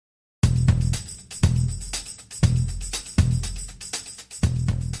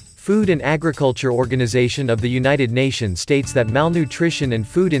Food and Agriculture Organization of the United Nations states that malnutrition and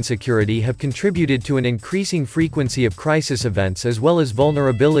food insecurity have contributed to an increasing frequency of crisis events as well as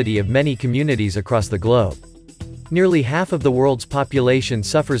vulnerability of many communities across the globe. Nearly half of the world's population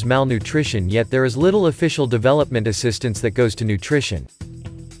suffers malnutrition, yet there is little official development assistance that goes to nutrition.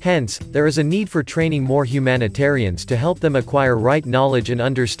 Hence, there is a need for training more humanitarians to help them acquire right knowledge and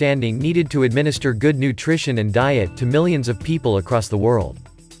understanding needed to administer good nutrition and diet to millions of people across the world.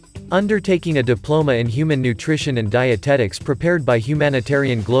 Undertaking a diploma in Human Nutrition and Dietetics prepared by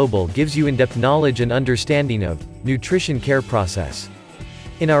Humanitarian Global gives you in-depth knowledge and understanding of nutrition care process.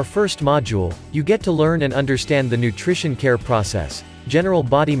 In our first module, you get to learn and understand the nutrition care process, general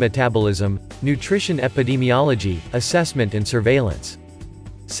body metabolism, nutrition epidemiology, assessment and surveillance.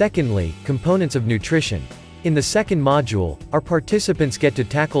 Secondly, components of nutrition. In the second module, our participants get to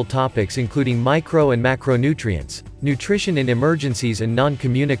tackle topics including micro and macronutrients, nutrition in emergencies and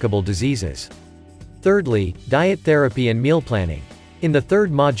non-communicable diseases. Thirdly, diet therapy and meal planning. In the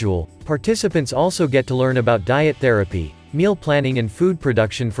third module, participants also get to learn about diet therapy, meal planning and food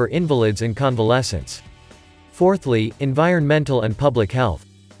production for invalids and convalescents. Fourthly, environmental and public health.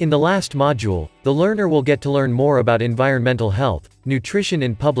 In the last module, the learner will get to learn more about environmental health, nutrition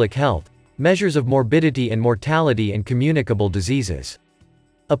in public health, measures of morbidity and mortality and communicable diseases.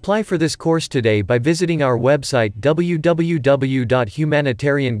 Apply for this course today by visiting our website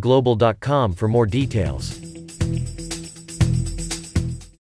www.humanitarianglobal.com for more details.